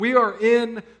We are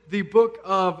in the book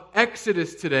of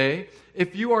Exodus today.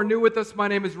 If you are new with us, my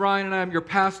name is Ryan and I am your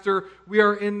pastor. We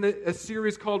are in a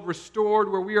series called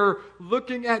Restored, where we are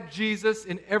looking at Jesus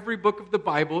in every book of the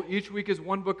Bible. Each week is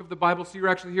one book of the Bible, so you're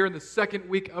actually here in the second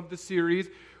week of the series.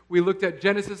 We looked at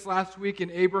Genesis last week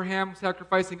and Abraham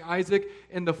sacrificing Isaac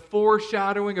and the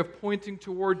foreshadowing of pointing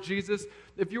toward Jesus.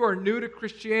 If you are new to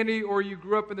Christianity or you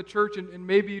grew up in the church and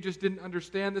maybe you just didn't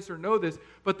understand this or know this,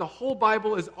 but the whole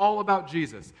Bible is all about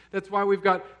Jesus. That's why we've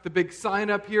got the big sign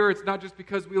up here. It's not just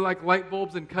because we like light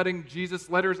bulbs and cutting Jesus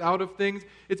letters out of things.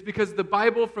 It's because the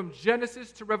Bible from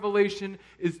Genesis to Revelation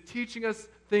is teaching us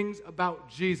things about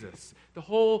Jesus. The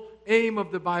whole aim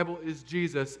of the Bible is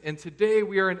Jesus. And today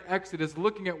we are in Exodus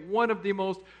looking at one of the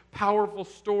most powerful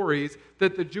stories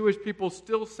that the Jewish people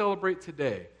still celebrate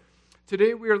today.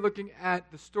 Today we are looking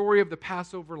at the story of the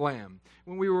Passover lamb.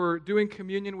 When we were doing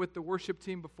communion with the worship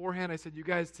team beforehand, I said, you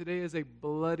guys, today is a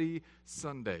bloody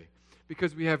Sunday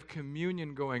because we have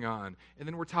communion going on. And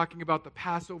then we're talking about the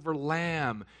Passover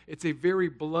lamb. It's a very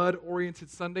blood-oriented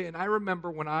Sunday. And I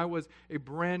remember when I was a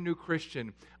brand new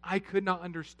Christian, I could not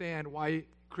understand why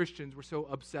Christians were so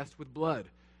obsessed with blood.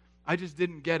 I just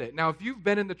didn't get it. Now, if you've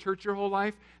been in the church your whole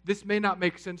life, this may not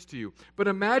make sense to you. But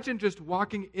imagine just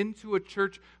walking into a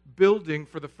church building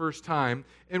for the first time,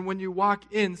 and when you walk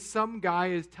in, some guy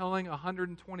is telling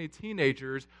 120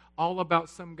 teenagers all about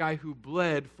some guy who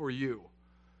bled for you.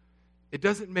 It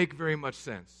doesn't make very much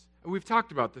sense. And we've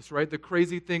talked about this, right? The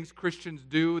crazy things Christians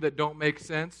do that don't make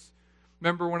sense.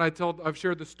 Remember when I've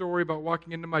shared the story about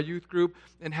walking into my youth group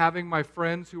and having my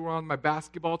friends who were on my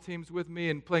basketball teams with me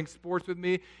and playing sports with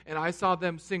me, and I saw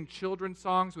them sing children's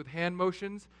songs with hand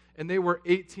motions, and they were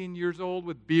 18 years old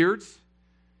with beards.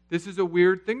 This is a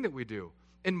weird thing that we do.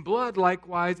 And blood,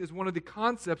 likewise, is one of the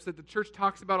concepts that the church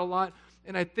talks about a lot,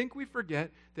 and I think we forget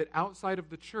that outside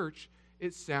of the church,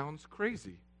 it sounds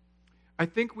crazy. I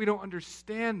think we don't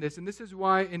understand this, and this is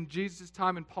why in Jesus'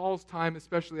 time and Paul's time,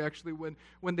 especially actually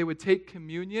when they would take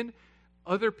communion,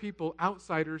 other people,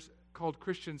 outsiders, called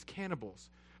Christians cannibals,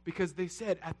 because they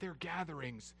said at their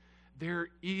gatherings, they're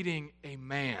eating a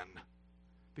man,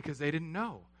 because they didn't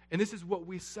know. And this is what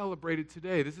we celebrated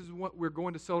today. This is what we're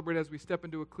going to celebrate as we step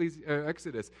into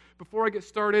Exodus. Before I get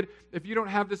started, if you don't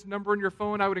have this number on your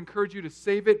phone, I would encourage you to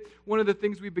save it. One of the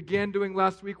things we began doing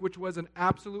last week, which was an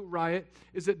absolute riot,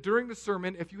 is that during the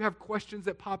sermon, if you have questions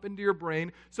that pop into your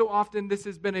brain, so often this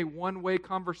has been a one-way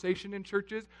conversation in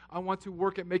churches. I want to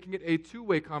work at making it a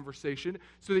two-way conversation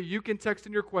so that you can text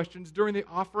in your questions. During the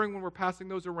offering, when we're passing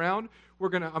those around, I'm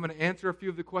going to answer a few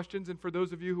of the questions. And for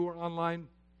those of you who are online,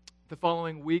 the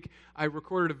following week, I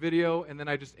recorded a video, and then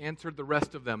I just answered the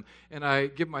rest of them. And I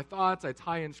give my thoughts, I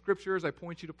tie in scriptures, I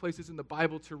point you to places in the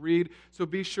Bible to read. So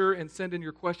be sure and send in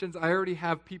your questions. I already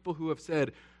have people who have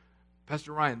said,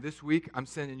 Pastor Ryan, this week I'm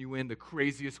sending you in the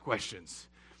craziest questions.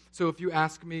 So if you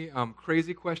ask me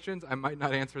crazy questions, I might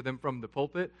not answer them from the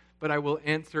pulpit, but I will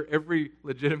answer every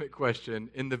legitimate question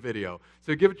in the video.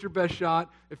 So give it your best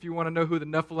shot. If you want to know who the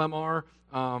Nephilim are,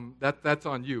 that's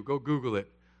on you. Go Google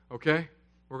it, okay?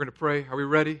 We're going to pray. Are we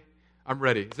ready? I'm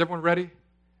ready. Is everyone ready?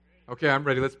 Okay, I'm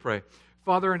ready. Let's pray.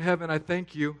 Father in heaven, I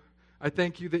thank you. I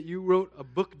thank you that you wrote a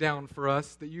book down for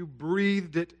us, that you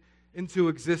breathed it into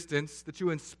existence, that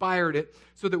you inspired it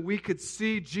so that we could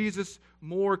see Jesus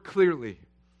more clearly.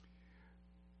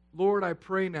 Lord, I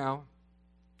pray now,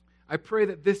 I pray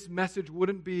that this message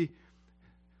wouldn't be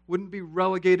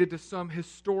relegated to some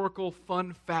historical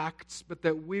fun facts, but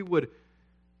that we would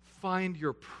find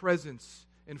your presence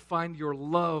and find your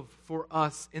love for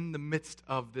us in the midst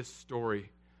of this story.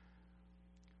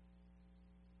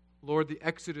 Lord, the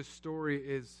Exodus story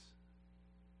is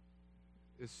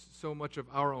so much of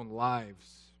our own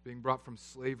lives, being brought from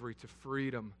slavery to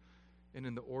freedom and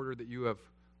in the order that you have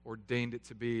ordained it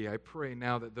to be. I pray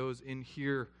now that those in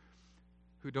here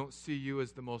who don't see you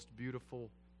as the most beautiful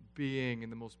being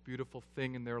and the most beautiful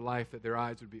thing in their life, that their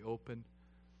eyes would be open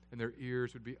and their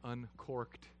ears would be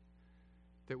uncorked,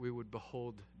 that we would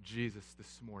behold Jesus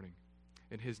this morning.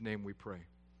 In his name we pray.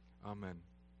 Amen.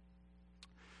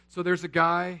 So there's a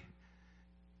guy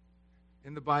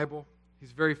in the Bible.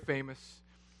 He's very famous.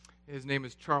 His name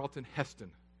is Charlton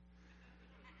Heston.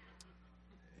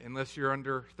 Unless you're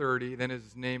under 30, then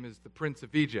his name is the Prince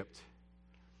of Egypt.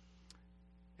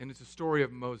 And it's a story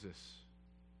of Moses.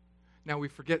 Now we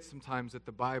forget sometimes that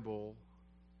the Bible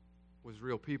was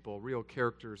real people, real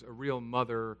characters, a real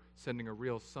mother sending a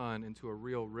real son into a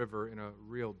real river in a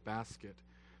real basket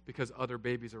because other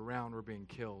babies around were being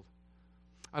killed.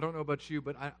 I don't know about you,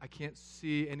 but I can't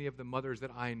see any of the mothers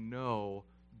that I know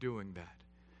doing that.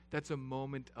 That's a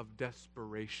moment of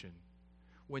desperation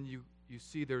when you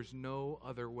see there's no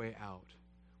other way out,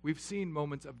 We've seen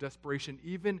moments of desperation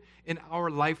even in our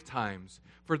lifetimes.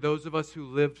 For those of us who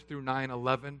lived through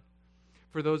 9/11,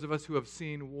 for those of us who have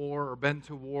seen war or been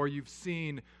to war, you've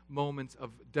seen moments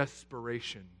of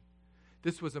desperation.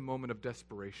 This was a moment of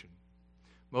desperation.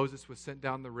 Moses was sent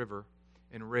down the river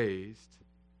and raised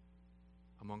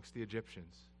amongst the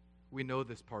Egyptians. We know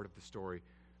this part of the story.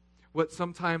 What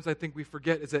sometimes I think we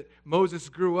forget is that Moses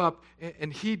grew up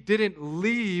and he didn't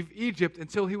leave Egypt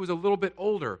until he was a little bit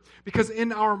older. Because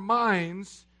in our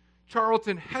minds,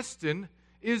 Charlton Heston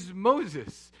is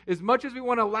Moses. As much as we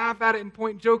want to laugh at it and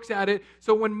point jokes at it,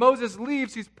 so when Moses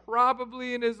leaves, he's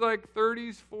probably in his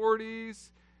 30s, 40s,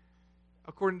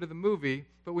 according to the movie,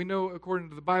 but we know according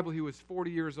to the Bible he was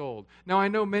 40 years old. Now I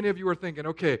know many of you are thinking,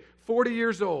 okay, 40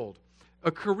 years old.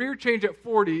 A career change at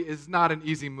 40 is not an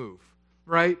easy move.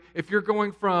 Right? If you're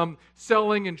going from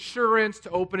selling insurance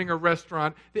to opening a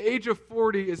restaurant, the age of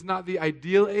 40 is not the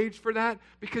ideal age for that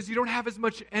because you don't have as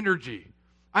much energy.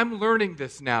 I'm learning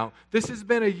this now. This has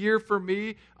been a year for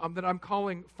me that I'm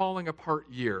calling falling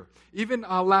apart year. Even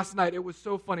last night, it was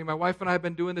so funny. My wife and I have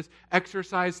been doing this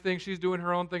exercise thing. She's doing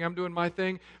her own thing. I'm doing my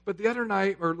thing. But the other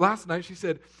night, or last night, she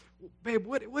said, babe,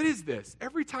 what is this?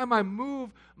 Every time I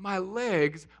move my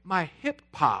legs, my hip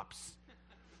pops.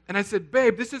 And I said,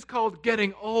 babe, this is called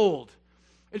getting old.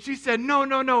 And she said,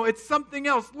 no, it's something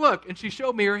else. Look. And she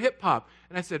showed me her hip pop.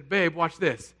 And I said, babe, watch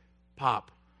this.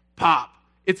 Pop, pop.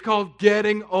 It's called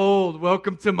getting old.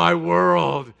 Welcome to my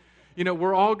world. You know,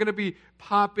 we're all going to be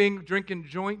popping, drinking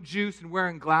joint juice, and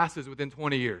wearing glasses within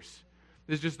 20 years.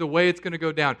 This is just the way it's going to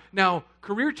go down. Now,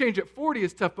 career change at 40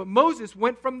 is tough, but Moses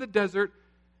went from the desert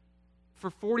for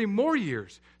 40 more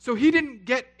years. So he didn't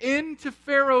get into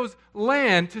Pharaoh's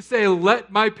land to say,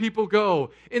 let my people go,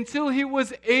 until he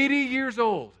was 80 years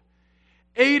old.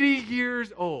 80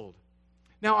 years old.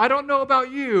 Now, I don't know about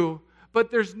you,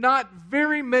 but there's not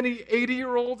very many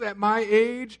 80-year-olds at my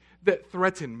age that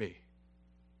threaten me.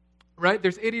 Right?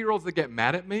 There's 80-year-olds that get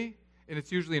mad at me, and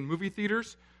it's usually in movie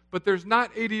theaters, but there's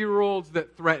not 80-year-olds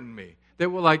that threaten me,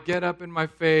 that will get up in my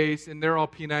face, and they're all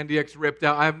P90X ripped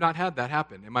out. I have not had that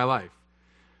happen in my life.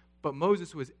 But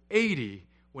Moses was 80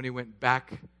 when he went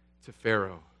back to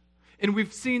Pharaoh. And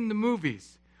we've seen the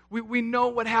movies. We know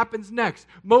what happens next.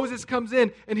 Moses comes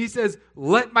in and he says,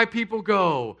 let my people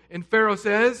go. And Pharaoh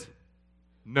says,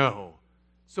 no.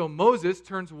 So Moses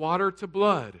turns water to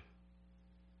blood.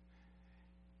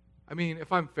 I mean,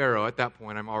 if I'm Pharaoh, at that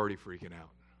point, I'm already freaking out.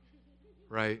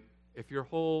 Right? If your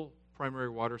whole primary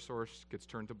water source gets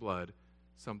turned to blood,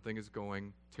 something is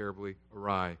going terribly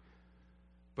awry.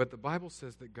 But the Bible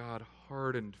says that God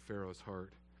hardened Pharaoh's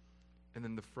heart. And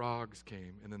then the frogs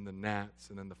came, and then the gnats,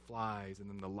 and then the flies, and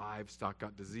then the livestock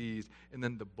got diseased, and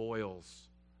then the boils,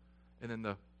 and then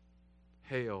the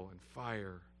hail and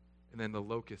fire, and then the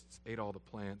locusts ate all the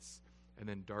plants, and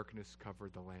then darkness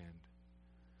covered the land.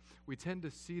 We tend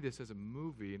to see this as a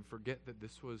movie and forget that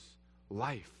this was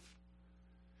life.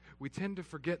 We tend to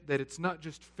forget that it's not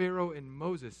just Pharaoh and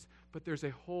Moses, but there's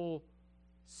a whole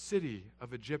city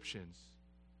of Egyptians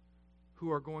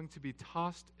who are going to be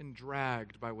tossed and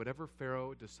dragged by whatever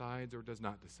Pharaoh decides or does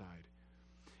not decide.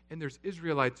 And there's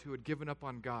Israelites who had given up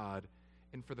on God,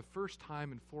 and for the first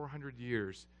time in 400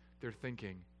 years, they're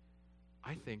thinking,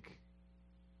 I think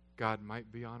God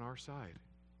might be on our side.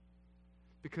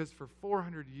 Because for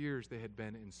 400 years they had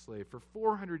been enslaved. For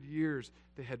 400 years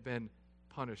they had been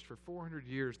punished. For 400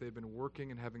 years they had been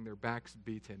working and having their backs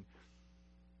beaten.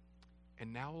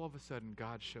 And now all of a sudden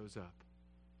God shows up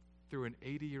through an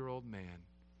 80-year-old man.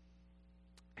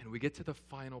 And we get to the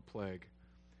final plague,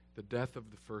 the death of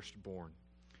the firstborn.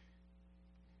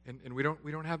 And we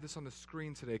don't have this on the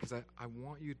screen today because I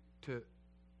want you to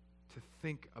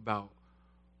think about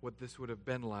what this would have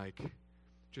been like,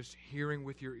 just hearing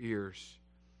with your ears.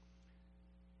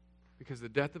 Because the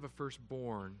death of a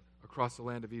firstborn across the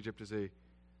land of Egypt is a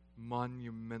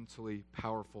monumentally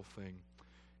powerful thing.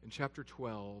 In chapter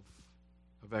 12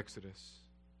 of Exodus,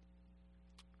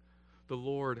 the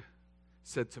Lord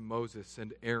said to Moses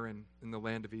and Aaron in the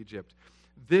land of Egypt,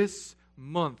 this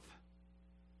month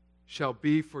shall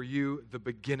be for you the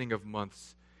beginning of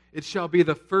months. It shall be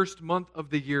the first month of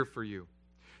the year for you.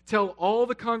 Tell all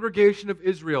the congregation of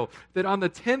Israel that on the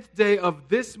 10th day of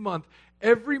this month,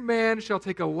 every man shall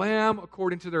take a lamb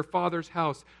according to their father's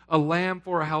house, a lamb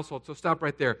for a household. So stop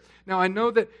right there. Now, I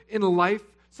know that in life,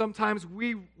 sometimes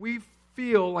we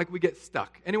feel like we get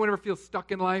stuck. Anyone ever feel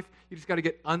stuck in life? You just got to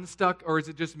get unstuck, or is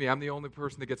it just me? I'm the only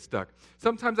person that gets stuck.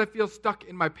 Sometimes I feel stuck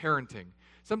in my parenting.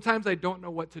 Sometimes I don't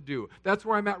know what to do. That's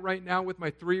where I'm at right now with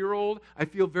my 3-year-old. I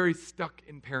feel very stuck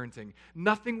in parenting.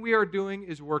 Nothing we are doing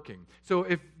is working. So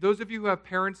if those of you who have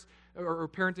parents or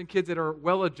parenting kids that are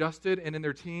well-adjusted and in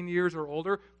their teen years or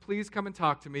older, please come and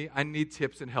talk to me. I need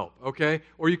tips and help, okay?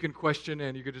 Or you can question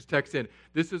and you can just text in.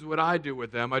 This is what I do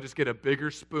with them. I just get a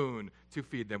bigger spoon to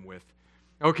feed them with,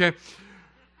 okay?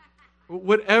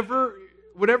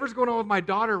 Whatever's going on with my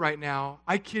daughter right now,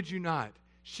 I kid you not,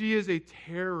 she is a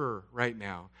terror right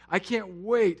now. I can't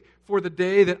wait for the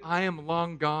day that I am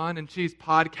long gone and she's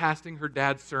podcasting her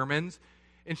dad's sermons.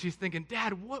 And she's thinking,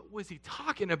 Dad, what was he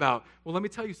talking about? Well, let me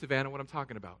tell you, Savannah, what I'm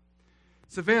talking about.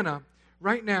 Savannah,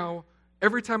 right now,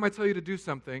 every time I tell you to do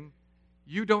something,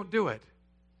 you don't do it.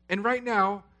 And right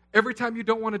now, every time you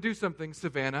don't want to do something,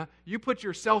 Savannah, you put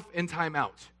yourself in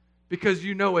timeout because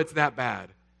you know it's that bad.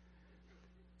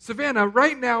 Savannah,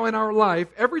 right now in our life,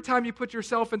 every time you put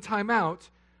yourself in timeout,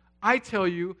 I tell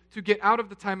you to get out of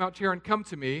the timeout chair and come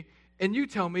to me, and you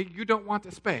tell me you don't want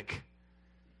to spank.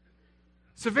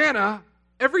 Savannah,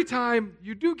 every time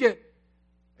you do get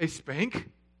a spank,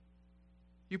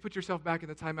 you put yourself back in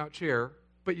the timeout chair,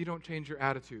 but you don't change your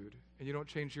attitude, and you don't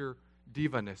change your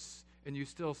diva-ness, and you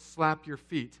still slap your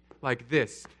feet like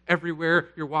this everywhere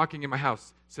you're walking in my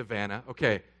house. Savannah,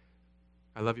 okay,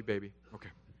 I love you, baby. Okay,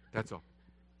 that's all.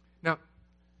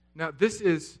 Now this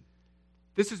is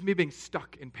me being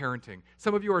stuck in parenting.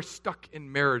 Some of you are stuck in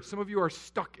marriage. Some of you are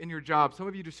stuck in your job. Some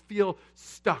of you just feel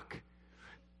stuck.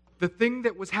 The thing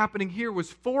that was happening here was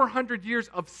 400 years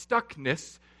of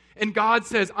stuckness, and God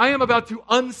says, I am about to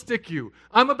unstick you.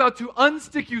 I'm about to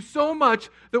unstick you so much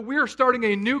that we are starting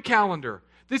a new calendar.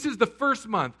 This is the first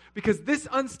month, because this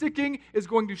unsticking is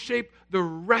going to shape the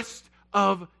rest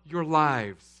of your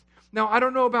lives. Now, I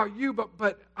don't know about you,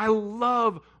 but I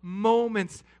love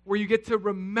moments where you get to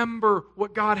remember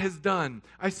what God has done.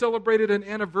 I celebrated an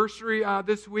anniversary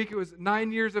this week. It was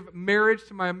 9 years of marriage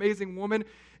to my amazing woman.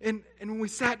 And when we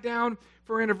sat down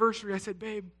for anniversary, I said,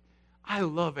 babe, I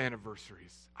love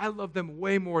anniversaries. I love them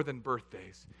way more than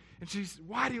birthdays. And she said,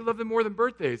 why do you love them more than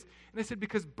birthdays? And I said,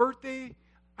 because birthday,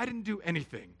 I didn't do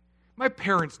anything. My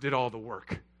parents did all the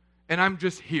work, and I'm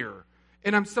just here.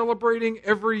 And I'm celebrating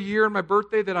every year on my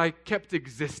birthday that I kept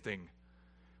existing.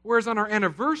 Whereas on our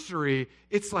anniversary,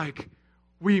 it's like,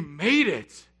 we made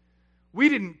it. We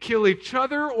didn't kill each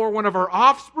other or one of our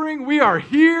offspring. We are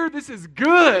here. This is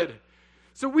good.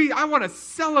 So I want to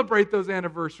celebrate those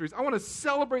anniversaries. I want to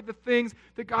celebrate the things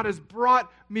that God has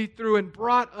brought me through and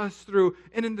brought us through.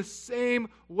 And in the same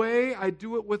way, I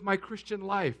do it with my Christian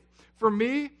life. For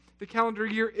me, the calendar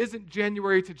year isn't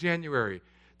January to January.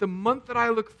 The month that I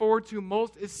look forward to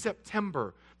most is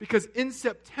September, because in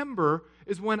September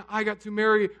is when I got to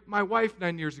marry my wife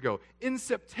 9 years ago. In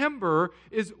September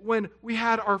is when we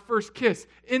had our first kiss.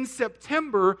 In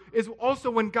September is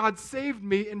also when God saved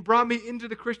me and brought me into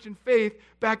the Christian faith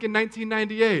back in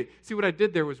 1998. See, what I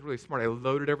did there was really smart. I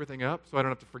loaded everything up so I don't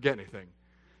have to forget anything.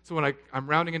 So when I'm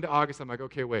rounding into August, I'm like,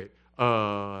 okay, wait,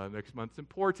 next month's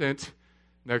important.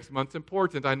 Next month's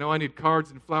important. I know I need cards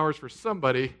and flowers for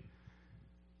somebody.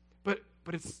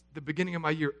 But it's the beginning of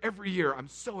my year. Every year, I'm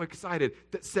so excited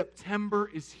that September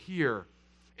is here.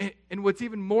 And what's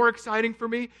even more exciting for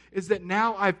me is that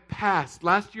now I've passed.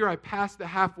 Last year, I passed the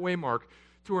halfway mark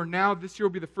to where now this year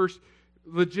will be the first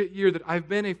legit year that I've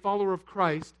been a follower of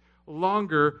Christ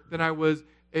longer than I was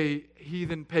a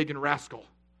heathen pagan rascal.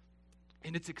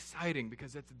 And it's exciting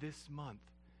because it's this month.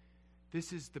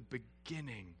 This is the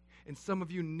beginning. And some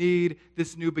of you need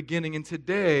this new beginning. And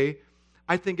today,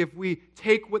 I think if we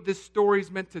take what this story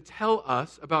is meant to tell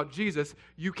us about Jesus,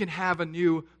 you can have a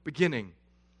new beginning.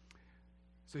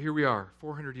 So here we are,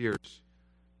 400 years.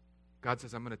 God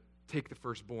says, I'm going to take the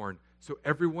firstborn. So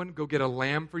everyone go get a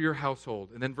lamb for your household.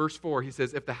 And then verse 4, he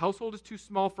says, if the household is too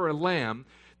small for a lamb,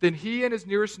 then he and his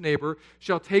nearest neighbor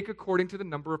shall take according to the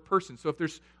number of persons. So if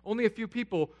there's only a few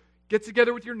people, get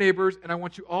together with your neighbors, and I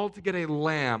want you all to get a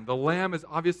lamb. The lamb is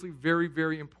obviously very,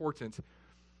 very important.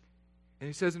 And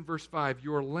he says in verse 5,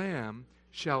 your lamb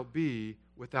shall be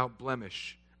without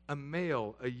blemish, a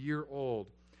male, a year old.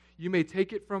 You may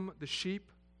take it from the sheep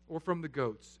or from the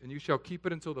goats, and you shall keep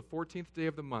it until the 14th day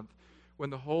of the month, when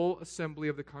the whole assembly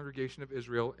of the congregation of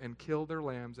Israel and kill their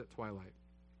lambs at twilight.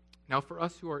 Now for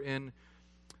us who are in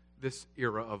this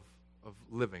era of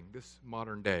living, this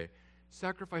modern day,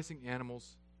 sacrificing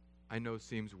animals, I know,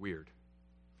 seems weird.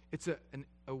 It's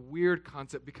a weird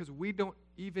concept because we don't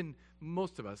even,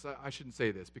 most of us, I shouldn't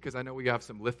say this because I know we have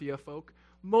some Lithia folk,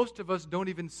 most of us don't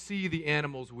even see the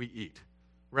animals we eat,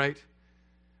 right?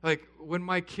 Like when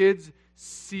my kids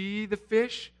see the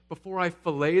fish before I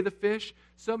fillet the fish,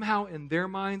 somehow in their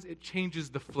minds it changes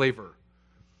the flavor.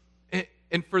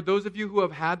 And for those of you who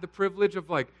have had the privilege of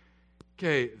like,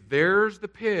 okay, there's the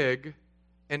pig,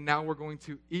 and now we're going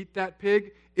to eat that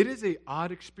pig, it is an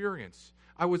odd experience.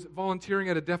 I was volunteering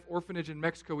at a deaf orphanage in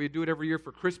Mexico. We do it every year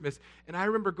for Christmas. And I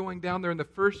remember going down there, and the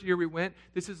first year we went,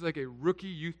 this is like a rookie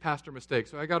youth pastor mistake.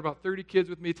 So I got about 30 kids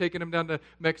with me, taking them down to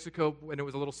Mexico when it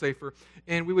was a little safer.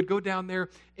 And we would go down there,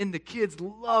 and the kids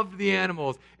loved the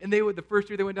animals. And the first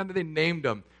year they went down there, they named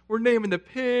them. We're naming the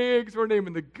pigs, we're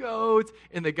naming the goats.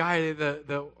 And the guy,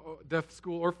 the deaf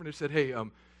school orphanage said, hey,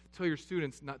 tell your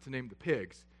students not to name the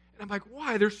pigs. And I'm like,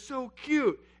 why? They're so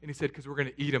cute. And he said, because we're going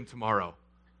to eat them tomorrow.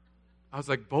 I was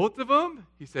like, both of them?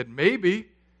 He said, maybe.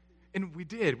 And we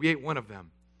did. We ate one of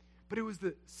them. But it was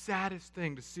the saddest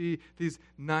thing to see these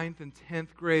 9th and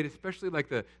 10th grade, especially like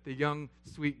the young,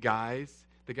 sweet guys.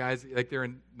 The guys, like they're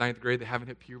in 9th grade, they haven't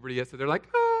hit puberty yet, so they're like,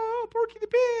 oh, Porky the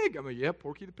Pig. I'm like, yeah,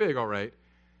 Porky the Pig, all right.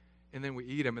 And then we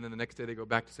eat them, and then the next day they go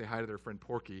back to say hi to their friend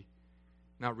Porky,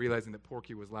 not realizing that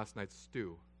Porky was last night's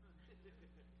stew.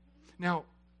 Now,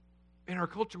 in our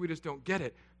culture, we just don't get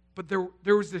it. But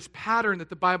there was this pattern that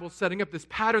the Bible's setting up, this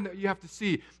pattern that you have to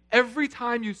see. Every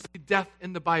time you see death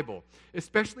in the Bible,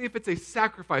 especially if it's a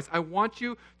sacrifice, I want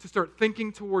you to start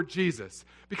thinking toward Jesus.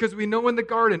 Because we know in the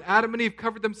garden, Adam and Eve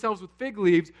covered themselves with fig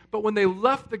leaves, but when they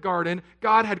left the garden,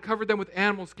 God had covered them with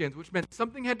animal skins, which meant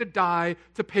something had to die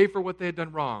to pay for what they had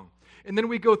done wrong. And then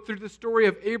we go through the story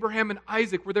of Abraham and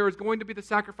Isaac, where there was going to be the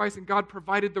sacrifice, and God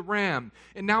provided the ram.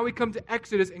 And now we come to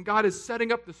Exodus, and God is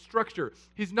setting up the structure.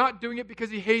 He's not doing it because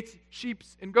he hates sheep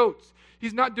and goats.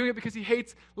 He's not doing it because he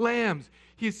hates lambs.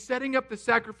 He's setting up the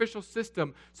sacrificial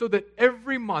system so that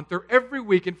every month or every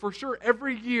week, and for sure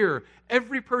every year,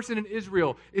 every person in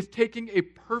Israel is taking a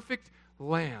perfect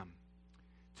lamb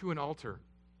to an altar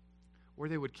where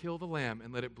they would kill the lamb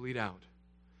and let it bleed out.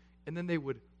 And then they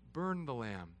would burn the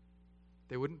lamb.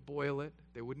 They wouldn't boil it.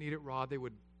 They wouldn't eat it raw. They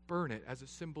would burn it as a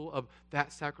symbol of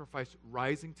that sacrifice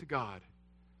rising to God.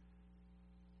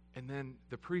 And then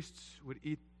the priests would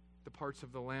eat the parts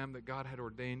of the lamb that God had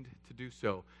ordained to do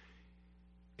so.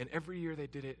 And every year they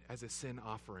did it as a sin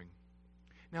offering.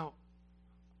 Now,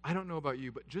 I don't know about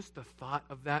you, but just the thought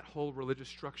of that whole religious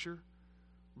structure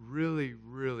really,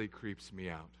 really creeps me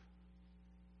out.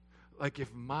 Like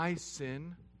if my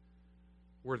sin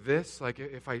were this, like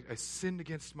if I sinned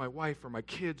against my wife or my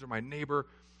kids or my neighbor,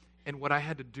 and what I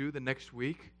had to do the next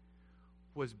week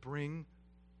was bring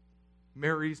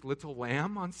Mary's little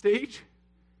lamb on stage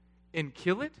and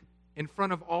kill it in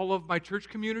front of all of my church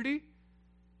community,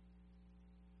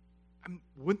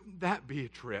 wouldn't that be a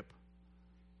trip?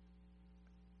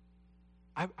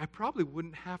 I probably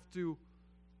wouldn't have to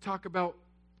talk about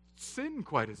sin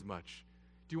quite as much.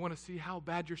 Do you want to see how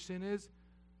bad your sin is?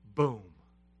 Boom.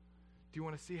 Do you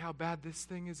want to see how bad this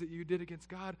thing is that you did against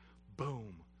God?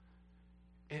 Boom.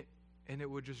 And it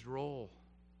would just roll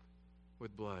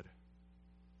with blood.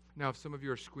 Now, if some of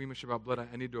you are squeamish about blood,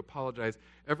 I need to apologize.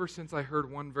 Ever since I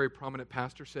heard one very prominent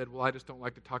pastor said, well, I just don't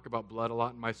like to talk about blood a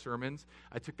lot in my sermons,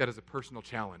 I took that as a personal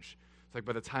challenge. It's like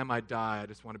by the time I die, I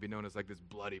just want to be known as like this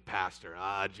bloody pastor.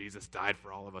 Jesus died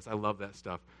for all of us. I love that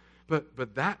stuff.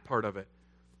 But that part of it,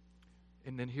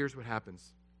 and then here's what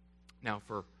happens. Now,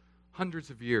 for hundreds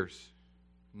of years,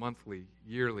 monthly,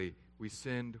 yearly, we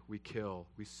sinned, we kill.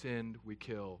 We sinned, we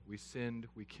kill. We sinned,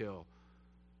 we kill.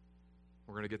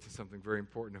 We're going to get to something very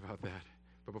important about that.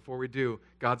 But before we do,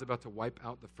 God's about to wipe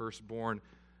out the firstborn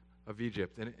of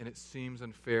Egypt. And it seems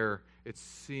unfair. It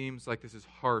seems like this is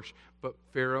harsh. But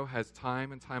Pharaoh has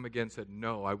time and time again said,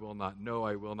 no, I will not. No,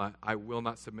 I will not. I will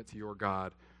not submit to your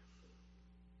God.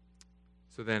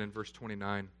 So then in verse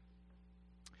 29,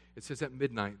 it says, at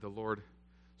midnight the Lord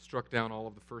struck down all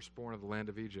of the firstborn of the land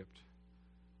of Egypt,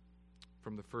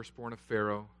 from the firstborn of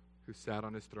Pharaoh, who sat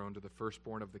on his throne, to the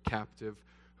firstborn of the captive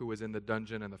who was in the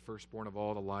dungeon, and the firstborn of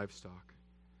all the livestock.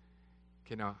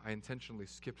 Okay, now, I intentionally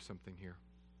skipped something here,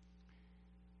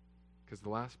 because the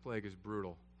last plague is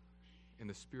brutal, and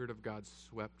the Spirit of God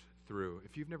swept through.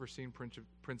 If you've never seen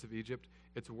Prince of Egypt,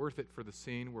 it's worth it for the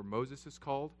scene where Moses is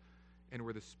called and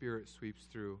where the Spirit sweeps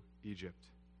through Egypt.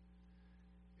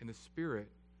 And the Spirit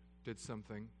did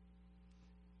something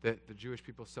that the Jewish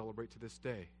people celebrate to this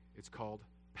day. It's called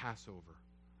Passover.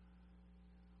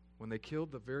 When they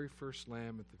killed the very first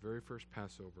lamb at the very first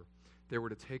Passover, they were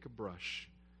to take a brush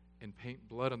and paint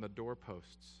blood on the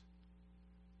doorposts.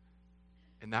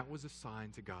 And that was a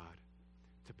sign to God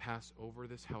to pass over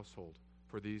this household,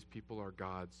 for these people are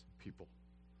God's people.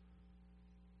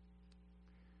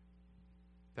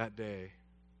 That day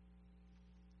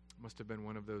must have been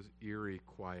one of those eerie,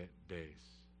 quiet days.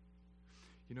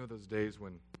 You know those days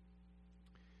when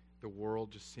the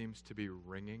world just seems to be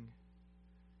ringing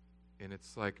and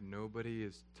it's like nobody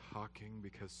is talking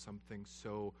because something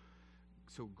so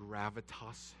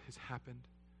gravitas has happened.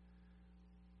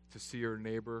 To see your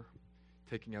neighbor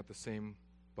taking out the same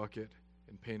bucket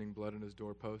and painting blood on his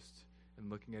doorpost and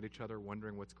looking at each other,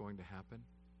 wondering what's going to happen.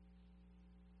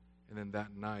 And then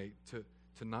that night, to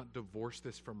not divorce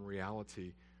this from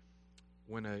reality,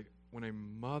 when a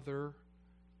mother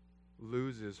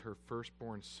loses her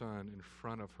firstborn son in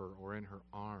front of her or in her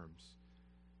arms,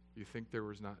 you think there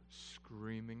was not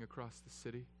screaming across the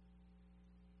city?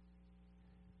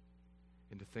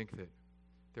 And to think that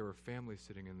there were families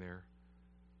sitting in there,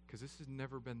 because this has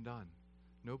never been done.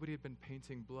 Nobody had been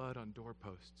painting blood on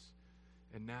doorposts.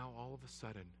 And now, all of a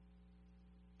sudden,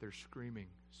 they're screaming,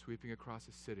 sweeping across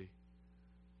the city,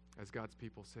 as God's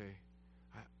people say,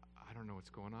 I don't know what's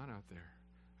going on out there.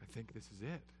 I think this is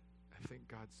it. I think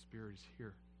God's Spirit is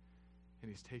here,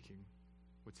 and He's taking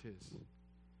what's His.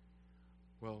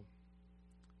 Well,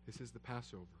 this is the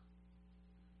Passover.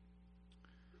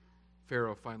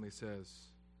 Pharaoh finally says,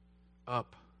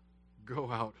 "Up,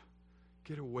 go out,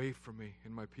 get away from me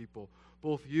and my people,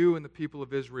 both you and the people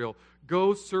of Israel.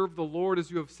 Go serve the Lord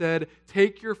as you have said.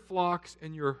 Take your flocks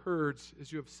and your herds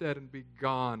as you have said, and be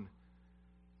gone.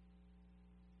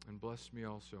 And bless me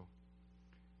also."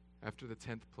 After the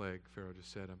 10th plague, Pharaoh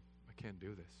just said, I can't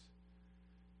do this.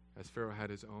 As Pharaoh had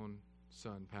his own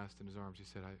son passed in his arms, he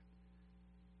said,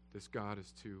 this God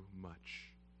is too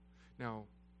much. Now,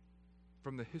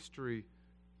 from the history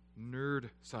nerd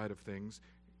side of things,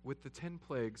 with the 10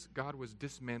 plagues, God was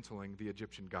dismantling the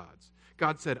Egyptian gods.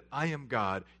 God said, I am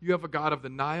God. You have a God of the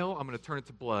Nile, I'm going to turn it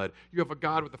to blood. You have a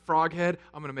God with a frog head,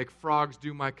 I'm going to make frogs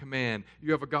do my command.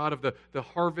 You have a God of the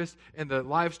harvest and the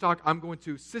livestock, I'm going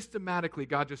to systematically,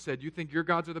 God just said, you think your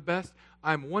gods are the best?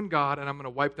 I'm one God, and I'm going to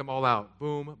wipe them all out.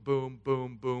 Boom, boom,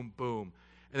 boom, boom, boom.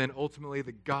 And then ultimately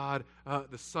the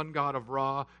sun god of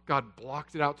Ra, God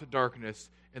blocked it out to darkness,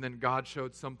 and then God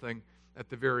showed something at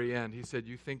the very end. He said,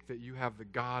 you think that you have the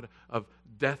God of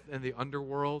death and the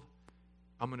underworld?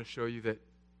 I'm going to show you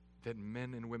that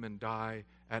men and women die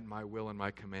at my will and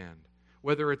my command.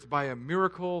 Whether it's by a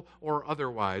miracle or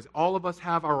otherwise, all of us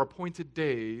have our appointed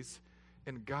days,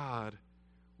 and God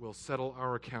will settle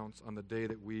our accounts on the day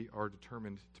that we are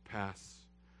determined to pass.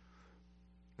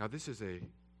 Now, this is a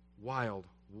wild,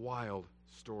 wild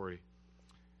story.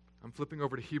 I'm flipping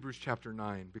over to Hebrews chapter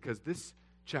 9 because this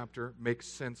chapter makes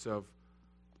sense of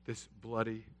this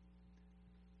bloody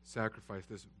sacrifice,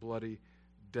 this bloody,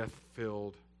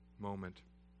 death-filled moment.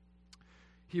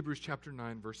 Hebrews chapter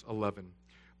 9, verse 11.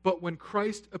 But when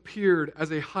Christ appeared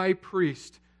as a high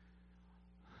priest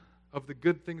of the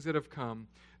good things that have come,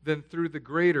 then through the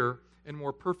greater and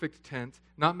more perfect tent,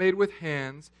 not made with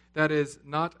hands, that is,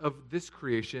 not of this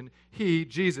creation, he,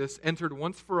 Jesus, entered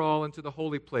once for all into the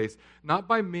holy place, not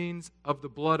by means of the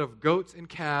blood of goats and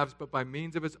calves, but by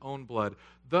means of his own blood,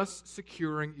 thus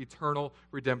securing eternal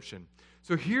redemption.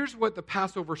 So here's what the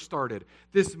Passover started.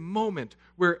 This moment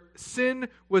where sin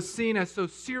was seen as so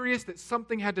serious that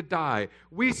something had to die.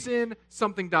 We sin,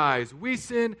 something dies. We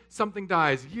sin, something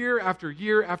dies. Year after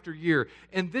year after year.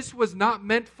 And this was not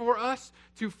meant for us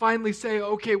to finally say,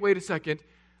 okay, wait a second,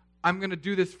 I'm going to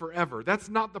do this forever. That's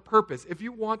not the purpose. If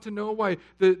you want to know why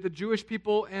the Jewish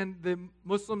people and the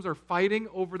Muslims are fighting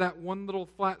over that one little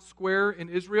flat square in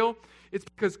Israel, it's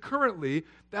because currently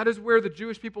that is where the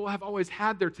Jewish people have always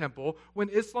had their temple. When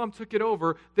Islam took it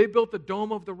over, they built the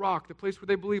Dome of the Rock, the place where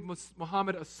they believe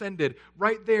Muhammad ascended,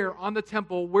 right there on the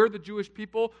temple where the Jewish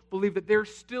people believe that they're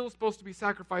still supposed to be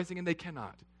sacrificing and they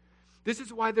cannot. This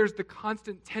is why there's the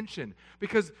constant tension,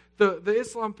 because the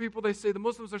Islam people, they say, the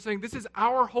Muslims are saying, this is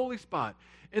our holy spot.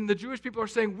 And the Jewish people are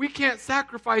saying, we can't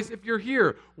sacrifice if you're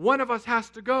here. One of us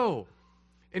has to go.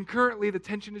 And currently the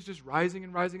tension is just rising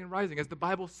and rising and rising. As the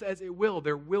Bible says it will,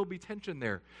 there will be tension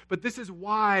there. But this is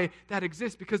why that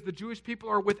exists, because the Jewish people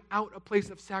are without a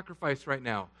place of sacrifice right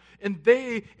now. And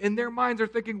they, in their minds, are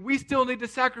thinking, we still need to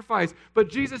sacrifice. But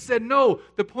Jesus said, no,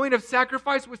 the point of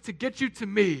sacrifice was to get you to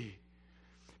me.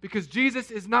 Because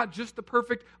Jesus is not just the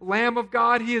perfect Lamb of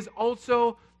God, he is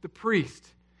also the priest.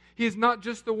 He is not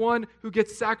just the one who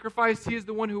gets sacrificed, he is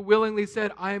the one who willingly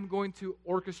said, I am going to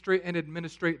orchestrate and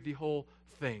administrate the whole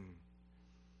thing.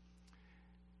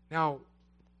 Now,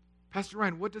 Pastor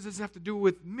Ryan, what does this have to do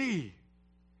with me?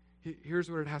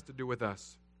 Here's what it has to do with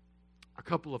us. A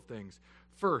couple of things.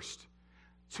 First,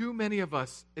 too many of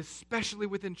us, especially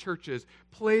within churches,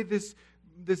 play this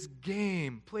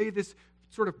game, play this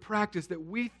sort of practice that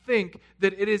we think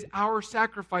that it is our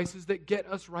sacrifices that get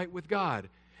us right with God.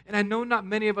 And I know not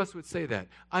many of us would say that.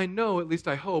 I know, at least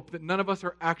I hope, that none of us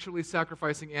are actually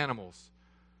sacrificing animals.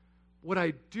 What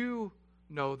I do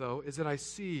know, though, is that I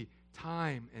see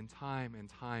time and time and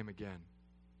time again.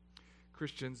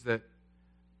 Christians that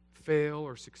fail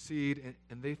or succeed,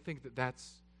 and they think that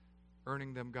that's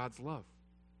earning them God's love.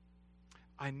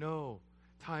 I know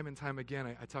time and time again,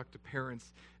 I talk to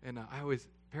parents, and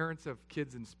parents of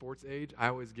kids in sports age, I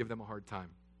always give them a hard time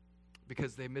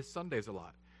because they miss Sundays a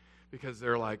lot. Because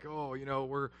they're like, oh,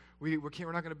 we're not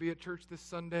going to be at church this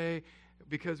Sunday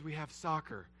because we have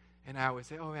soccer. And I always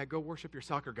say, oh, yeah, go worship your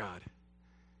soccer God.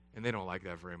 And they don't like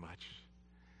that very much.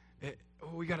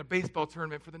 We got a baseball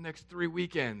tournament for the next 3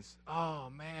 weekends. Oh,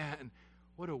 man,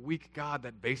 what a weak God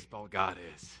that baseball God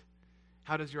is.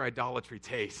 How does your idolatry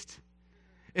taste?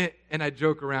 And I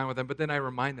joke around with them, but then I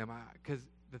remind them, because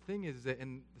the thing is that,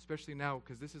 and especially now,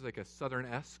 because this is like a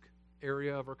southern-esque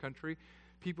area of our country,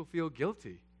 people feel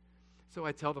guilty. So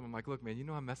I tell them, I'm like, look, man,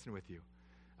 I'm messing with you.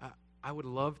 I would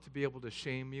love to be able to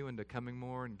shame you into coming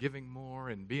more and giving more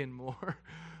and being more,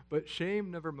 but shame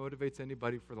never motivates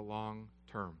anybody for the long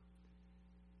term.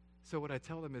 So what I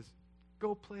tell them is,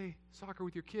 go play soccer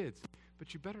with your kids,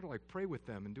 but you better pray with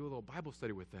them and do a little Bible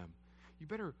study with them. You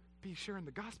better be sharing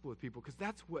the gospel with people, because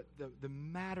that's what the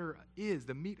matter is.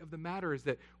 The meat of the matter is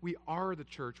that we are the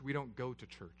church. We don't go to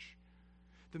church.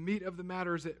 The meat of the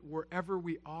matter is that wherever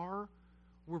we are,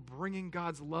 we're bringing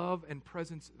God's love and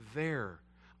presence there.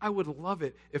 I would love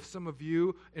it if some of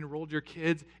you enrolled your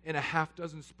kids in a half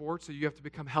dozen sports, so you have to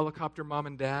become helicopter mom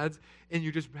and dads, and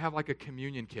you just have like a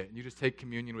communion kit, and you just take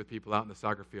communion with people out in the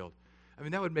soccer field. I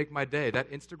mean, that would make my day. That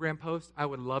Instagram post, I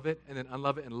would love it, and then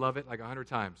unlove it and love it like 100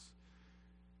 times.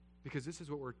 Because this is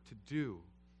what we're to do,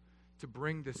 to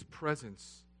bring this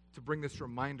presence, to bring this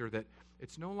reminder that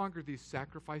it's no longer these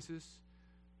sacrifices.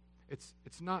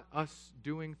 It's not us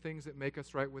doing things that make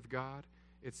us right with God.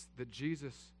 It's that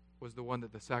Jesus was the one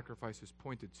that the sacrifices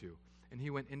pointed to. And he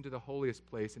went into the holiest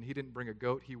place, and he didn't bring a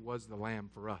goat. He was the lamb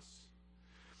for us.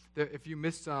 If you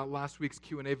missed last week's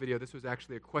Q&A video, this was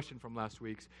actually a question from last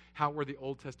week's. How were the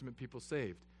Old Testament people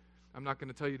saved? I'm not going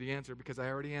to tell you the answer because I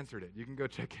already answered it. You can go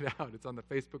check it out. It's on the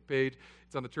Facebook page.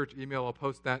 It's on the church email. I'll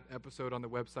post that episode on the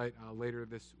website later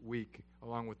this week,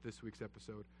 along with this week's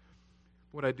episode.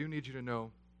 What I do need you to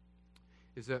know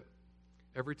is that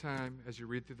every time as you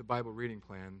read through the Bible reading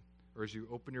plan, or as you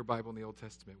open your Bible in the Old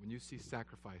Testament, when you see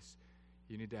sacrifice,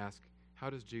 you need to ask, how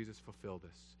does Jesus fulfill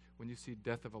this? When you see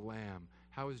death of a lamb,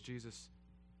 how is Jesus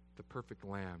the perfect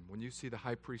lamb? When you see the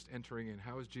high priest entering in,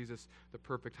 how is Jesus the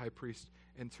perfect high priest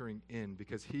entering in?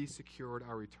 Because he secured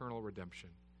our eternal redemption.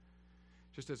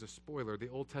 Just as a spoiler, the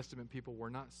Old Testament people were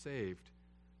not saved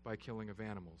by killing of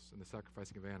animals and the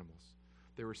sacrificing of animals.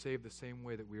 They were saved the same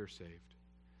way that we are saved.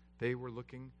 They were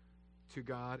looking to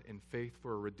God in faith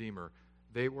for a redeemer.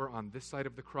 They were on this side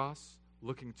of the cross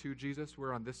looking to Jesus.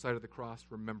 We're on this side of the cross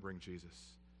remembering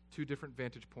Jesus. Two different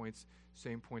vantage points,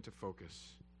 same point of focus.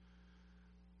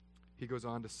 He goes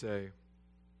on to say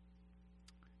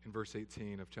in verse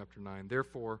 18 of chapter 9,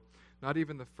 therefore, not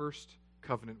even the first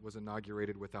covenant was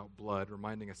inaugurated without blood,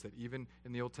 reminding us that even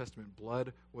in the Old Testament,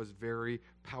 blood was very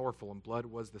powerful, and blood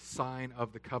was the sign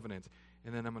of the covenant.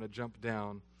 And then I'm going to jump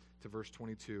down to verse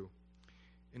 22.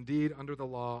 Indeed, under the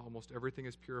law, almost everything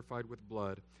is purified with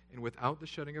blood, and without the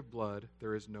shedding of blood,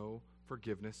 there is no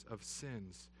forgiveness of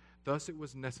sins. Thus it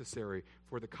was necessary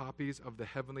for the copies of the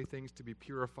heavenly things to be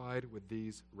purified with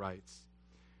these rites.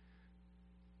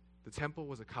 The temple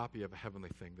was a copy of a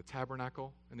heavenly thing. The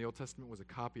tabernacle in the Old Testament was a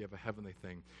copy of a heavenly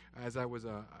thing. As I was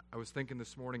thinking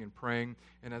this morning and praying,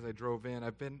 and as I drove in,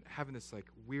 I've been having this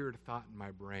weird thought in my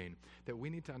brain that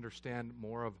we need to understand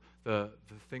more of the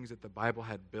things that the Bible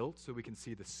had built so we can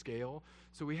see the scale.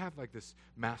 So we have this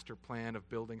master plan of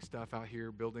building stuff out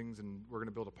here, buildings, and we're going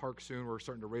to build a park soon. We're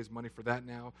starting to raise money for that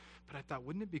now. But I thought,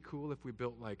 wouldn't it be cool if we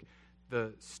built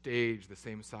the stage the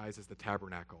same size as the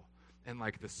tabernacle? And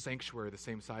the sanctuary the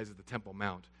same size as the Temple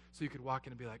Mount. So you could walk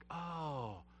in and be like,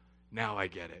 oh, now I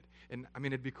get it. And I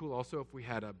mean, it'd be cool also if we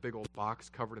had a big old box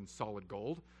covered in solid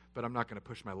gold, but I'm not going to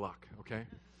push my luck, okay?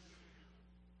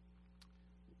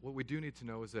 What we do need to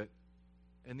know is that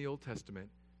in the Old Testament,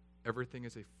 everything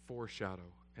is a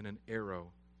foreshadow and an arrow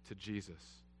to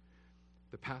Jesus.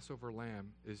 The Passover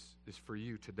lamb is for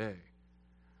you today.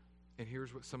 And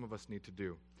here's what some of us need to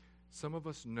do. Some of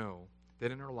us know that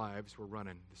in our lives we're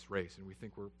running this race and we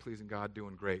think we're pleasing God,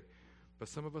 doing great. But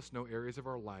some of us know areas of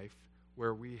our life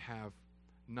where we have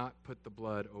not put the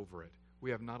blood over it, We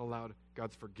have not allowed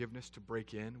God's forgiveness to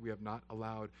break in. We have not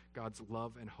allowed God's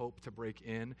love and hope to break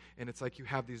in. And it's like you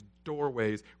have these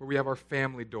doorways where we have our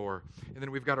family door, and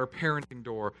then we've got our parenting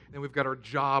door, and then we've got our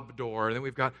job door, and then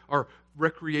we've got our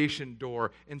recreation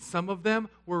door. And some of them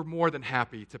we're more than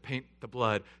happy to paint the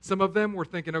blood. Some of them we're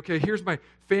thinking, okay, here's my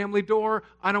family door.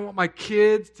 I don't want my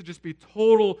kids to just be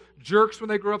total jerks when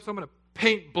they grow up, so I'm going to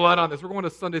paint blood on this. We're going to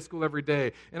Sunday school every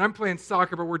day. And I'm playing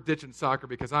soccer, but we're ditching soccer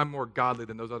because I'm more godly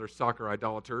than those other soccer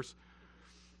idolaters.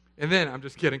 And then, I'm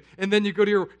just kidding. And then you go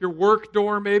to your work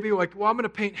door maybe, like, well, I'm going to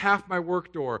paint half my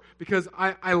work door because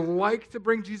I like to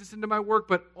bring Jesus into my work,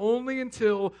 but only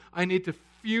until I need to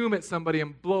fume at somebody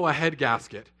and blow a head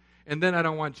gasket. And then I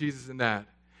don't want Jesus in that.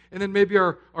 And then maybe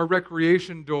our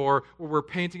recreation door where we're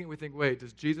painting it, we think, wait,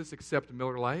 does Jesus accept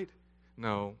Miller Lite?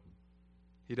 No.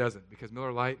 He doesn't, because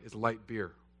Miller Lite is light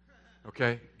beer.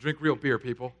 Okay? Drink real beer,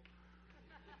 people.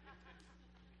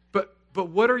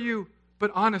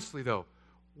 But honestly though,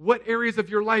 what areas of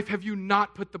your life have you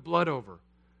not put the blood over?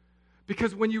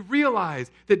 Because when you realize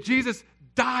that Jesus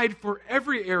died for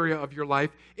every area of your life,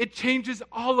 it changes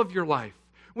all of your life.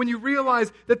 When you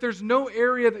realize that there's no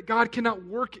area that God cannot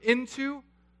work into,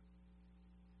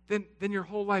 then your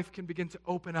whole life can begin to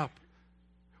open up.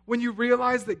 When you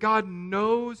realize that God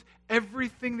knows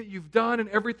everything that you've done and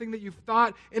everything that you've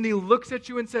thought, and He looks at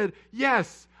you and said,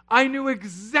 yes, I knew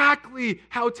exactly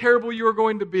how terrible you were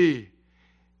going to be,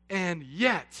 and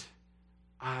yet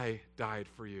I died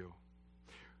for you.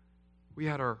 We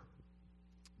had our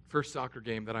first soccer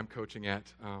game that I'm coaching at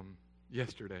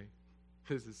yesterday.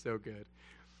 This is so good.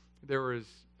 There was,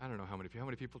 I don't know how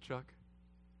many people, Chuck?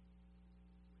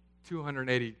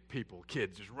 280 people,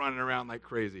 kids, just running around like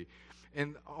crazy.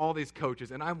 And all these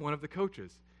coaches, and I'm one of the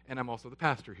coaches, and I'm also the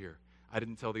pastor here. I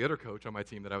didn't tell the other coach on my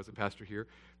team that I was a pastor here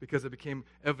because it became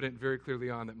evident very clearly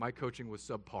on that my coaching was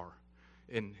subpar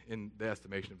in the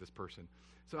estimation of this person.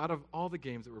 So out of all the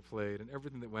games that were played and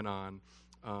everything that went on,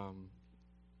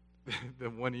 the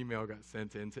one email got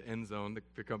sent into Endzone,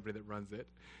 the company that runs it,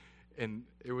 and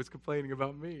it was complaining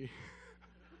about me.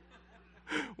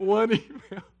 One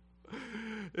email.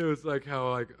 It was like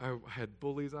how I had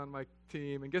bullies on my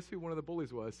team, and guess who one of the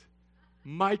bullies was?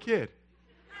 My kid.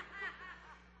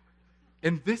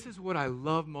 And this is what I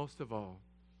love most of all.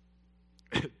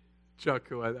 Chuck,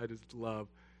 who I just love,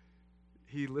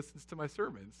 he listens to my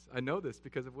sermons. I know this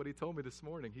because of what he told me this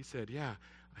morning. He said, yeah,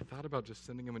 I thought about just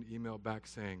sending him an email back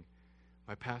saying,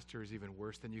 my pastor is even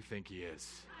worse than you think he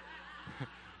is.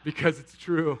 Because it's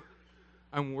true.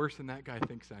 I'm worse than that guy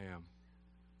thinks I am.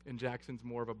 And Jackson's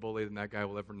more of a bully than that guy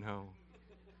will ever know.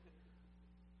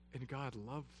 And God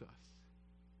loves us.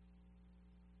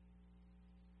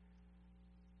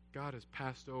 God has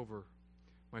passed over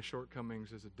my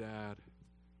shortcomings as a dad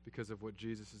because of what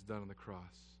Jesus has done on the cross.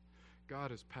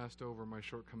 God has passed over my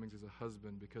shortcomings as a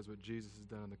husband because of what Jesus has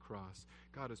done on the cross.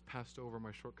 God has passed over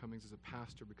my shortcomings as a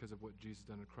pastor because of what Jesus has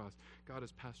done on the cross. God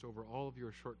has passed over all of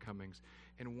your shortcomings.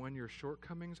 And when your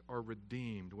shortcomings are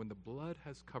redeemed, when the blood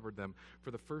has covered them,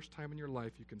 for the first time in your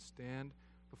life, you can stand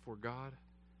before God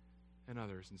and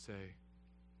others and say,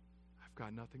 I've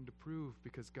got nothing to prove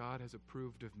because God has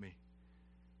approved of me.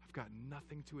 I've got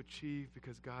nothing to achieve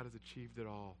because God has achieved it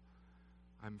all.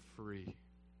 I'm free.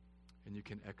 And you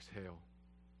can exhale.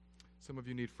 Some of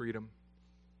you need freedom.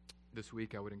 This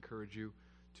week, I would encourage you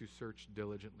to search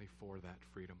diligently for that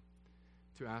freedom.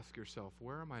 To ask yourself,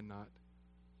 where am I not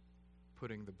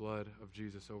putting the blood of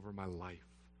Jesus over my life?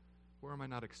 Where am I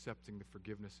not accepting the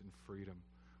forgiveness and freedom?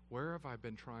 Where have I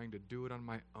been trying to do it on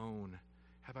my own?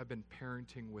 Have I been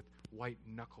parenting with white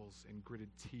knuckles and gritted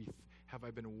teeth? Have I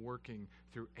been working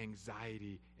through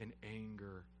anxiety and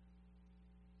anger?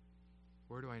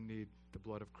 Where do I need the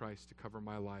blood of Christ to cover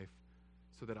my life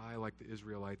so that I, like the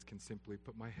Israelites, can simply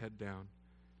put my head down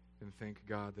and thank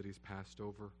God that He's passed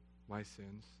over my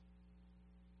sins?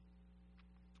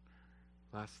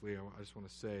 Lastly, I just want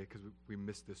to say, because we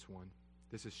missed this one,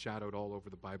 this is shadowed all over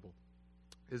the Bible.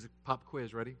 Is a pop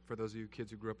quiz ready for those of you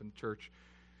kids who grew up in church?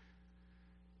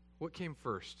 What came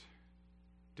first?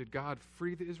 Did God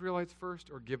free the Israelites first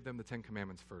or give them the Ten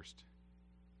Commandments first?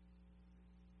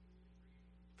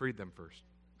 Freed them first.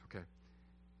 Okay.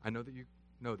 I know that you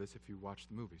know this if you watch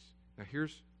the movies. Now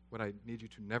here's what I need you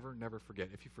to never, never forget.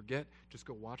 If you forget, just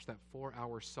go watch that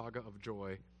 4-hour saga of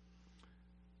joy.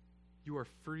 You are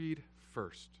freed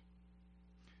first.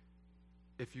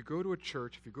 If you go to a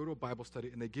church, if you go to a Bible study,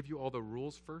 and they give you all the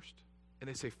rules first, and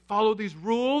they say, follow these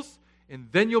rules, and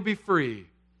then you'll be free.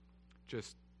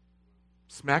 Just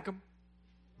smack them,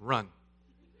 run.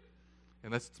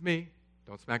 Unless it's me,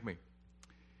 don't smack me.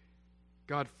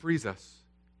 God frees us,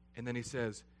 and then He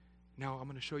says, Now I'm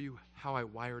going to show you how I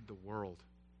wired the world.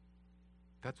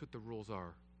 That's what the rules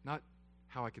are. Not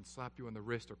how I can slap you on the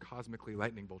wrist or cosmically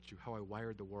lightning bolt you, how I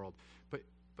wired the world. But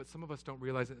some of us don't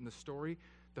realize that in the story,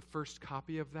 the first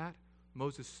copy of that,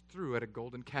 Moses threw at a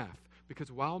golden calf.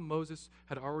 Because while Moses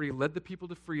had already led the people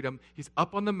to freedom, he's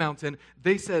up on the mountain.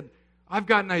 They said, I've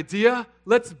got an idea.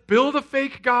 Let's build a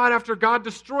fake god after God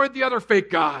destroyed the other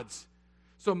fake gods.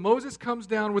 So Moses comes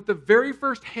down with the very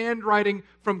first handwriting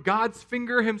from God's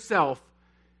finger himself,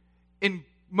 and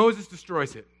Moses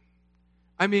destroys it.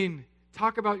 I mean,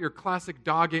 talk about your classic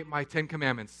dog ate my 10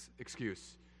 commandments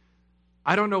excuse.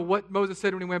 I don't know what Moses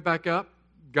said when he went back up.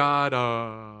 God,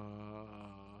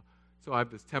 so I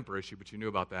have this temper issue, but you knew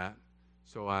about that.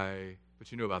 So I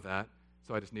just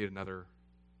need another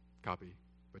copy,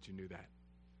 but you knew that.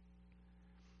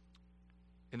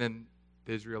 And then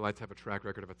the Israelites have a track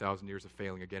record of 1,000 years of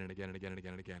failing again and again and again and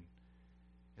again and again.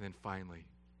 And then finally,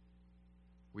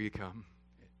 we come,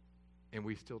 and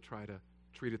we still try to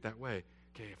treat it that way.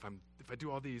 Okay, if I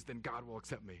do all these, then God will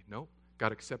accept me. No,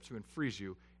 God accepts you and frees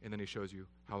you, and then he shows you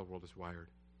how the world is wired.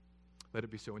 Let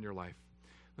it be so in your life.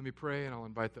 Let me pray, and I'll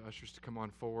invite the ushers to come on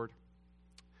forward.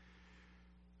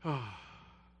 Oh,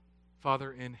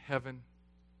 Father in heaven,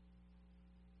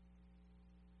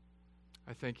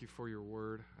 I thank you for your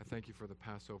word. I thank you for the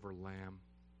Passover lamb.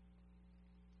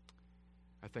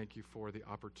 I thank you for the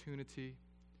opportunity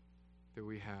that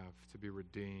we have to be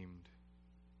redeemed.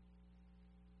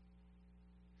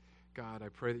 God, I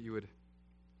pray that you would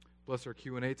bless our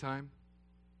Q&A time.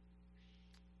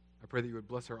 I pray that you would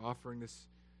bless our offering this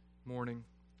morning,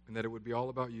 and that it would be all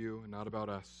about you and not about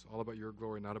us, all about your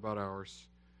glory, not about ours.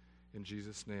 In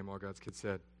Jesus' name, all God's kids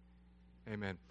said, amen.